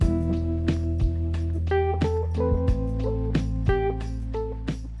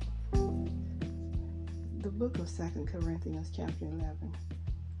2 Corinthians chapter 11.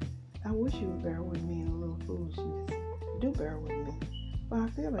 I wish you would bear with me in a little foolishness. Do bear with me, for I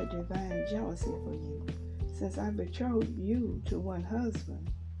feel a divine jealousy for you, since I betrothed you to one husband,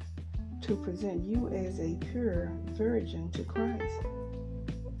 to present you as a pure virgin to Christ.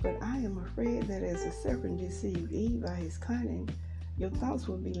 But I am afraid that as the serpent deceived Eve by his cunning, your thoughts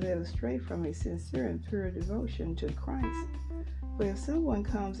will be led astray from a sincere and pure devotion to Christ. For if someone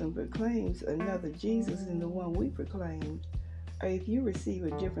comes and proclaims another Jesus than the one we proclaimed, or if you receive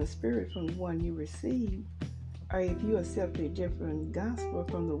a different spirit from the one you received, or if you accept a different gospel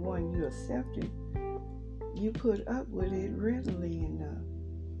from the one you accepted, you put up with it readily enough.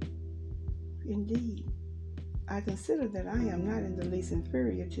 Indeed, I consider that I am not in the least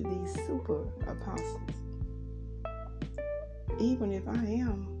inferior to these super apostles, even if I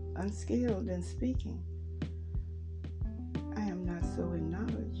am unskilled in speaking. I am not so in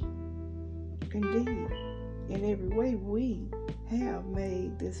knowledge. Indeed, in every way we have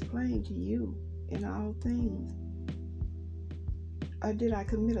made this plain to you in all things. Or did I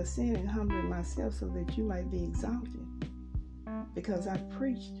commit a sin in humbling myself so that you might be exalted? Because I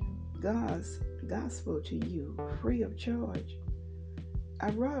preached God's gospel to you free of charge. I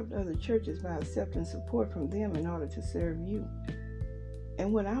robbed other churches by accepting support from them in order to serve you.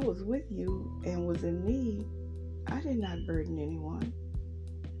 And when I was with you and was in need, I did not burden anyone.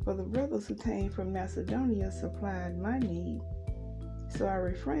 For the brothers who came from Macedonia supplied my need. So I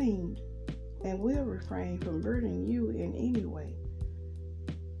refrained and will refrain from burdening you in any way.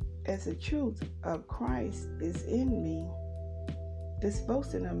 As the truth of Christ is in me, this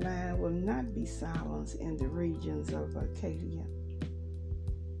boasting of mine will not be silenced in the regions of Achaia.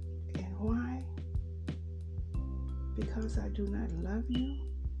 And why? Because I do not love you?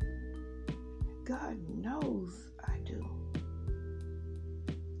 God knows I do.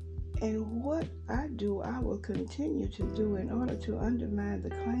 And what I do, I will continue to do in order to undermine the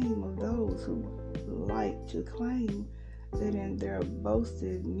claim of those who like to claim that in their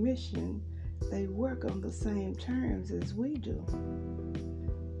boasted mission, they work on the same terms as we do.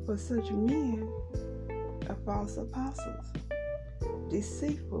 For such men are false apostles,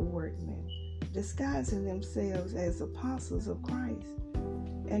 deceitful workmen, disguising themselves as apostles of Christ.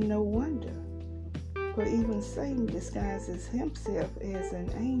 And no wonder, for even Satan disguises himself as an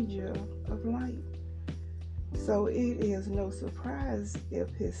angel of light. So it is no surprise if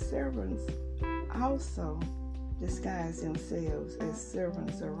his servants also disguise themselves as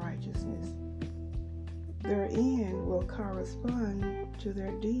servants of righteousness. Their end will correspond to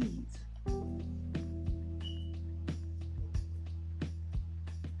their deeds.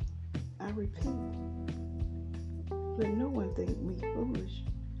 I repeat, let no one think me foolish,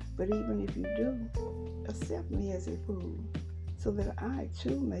 but even if you do, accept me as a fool, so that I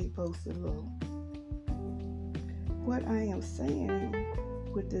too may boast a little. What I am saying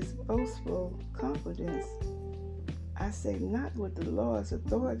with this boastful confidence, I say not with the Lord's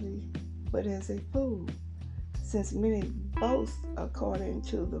authority, but as a fool, since many boast according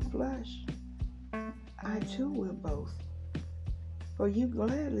to the flesh. I too will boast. For you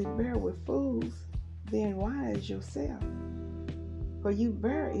gladly bear with fools, being wise yourself. For you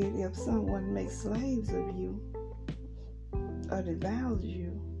bear it if someone makes slaves of you, or devours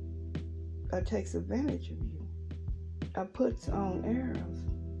you, or takes advantage of you, or puts on airs,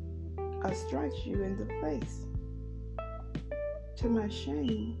 or strikes you in the face. To my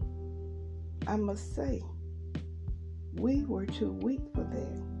shame, I must say, we were too weak for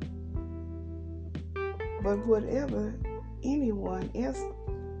that. But whatever anyone else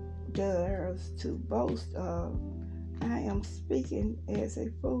dares to boast of, I am speaking as a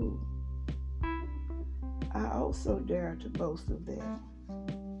fool. I also dare to boast of that.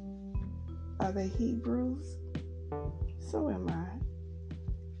 Are they Hebrews? So am I.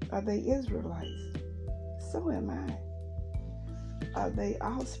 Are they Israelites? So am I. Are they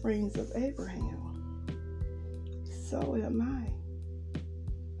offsprings of Abraham? So am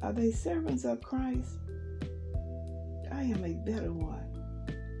I. Are they servants of Christ? I am a better one.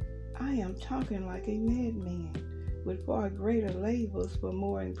 I am talking like a madman, with far greater labors for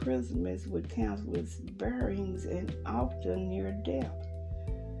more imprisonments, with countless bearings, and often near death.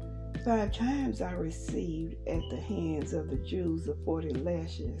 5 times I received at the hands of the Jews the 40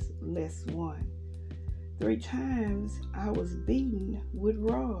 lashes, less one. 3 times I was beaten with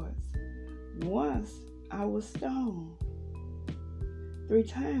rods. Once I was stoned. 3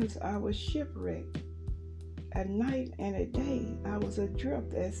 times I was shipwrecked. At night and at day I was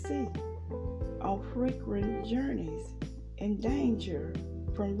adrift at sea, on frequent journeys, in danger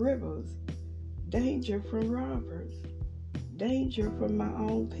from rivers, danger from robbers, danger from my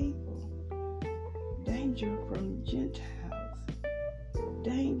own people, danger from Gentiles,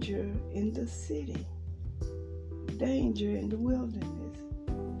 danger in the city, danger in the wilderness,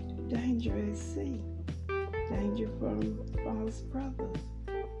 danger at sea, danger from false brothers,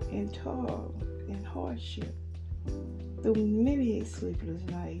 in toil and hardship, through many sleepless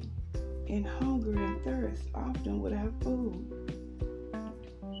nights, in hunger and thirst, often without food,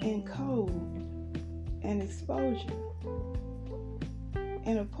 in cold and exposure,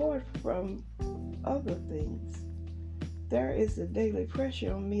 and apart from other things, there is a daily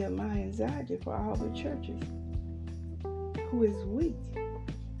pressure on me of my anxiety for all the churches, who is weak,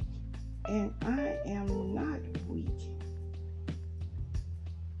 and I am not weak.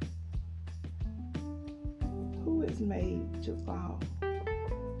 Who is made to fall?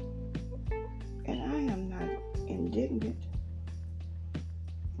 And I am not indignant.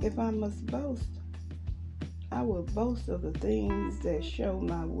 If I must boast, I will boast of the things that show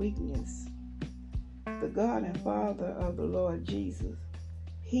my weakness. The God and Father of the Lord Jesus,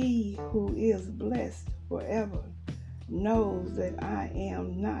 He who is blessed forever, knows that I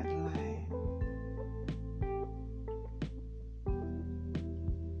am not lying.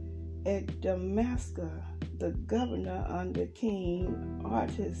 At Damascus, the governor under King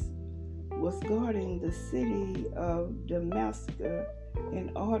Artaxerxes was guarding the city of Damascus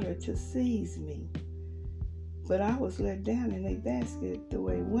in order to seize me. But I was let down in a basket through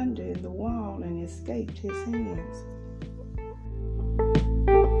a window in the wall and escaped his hands.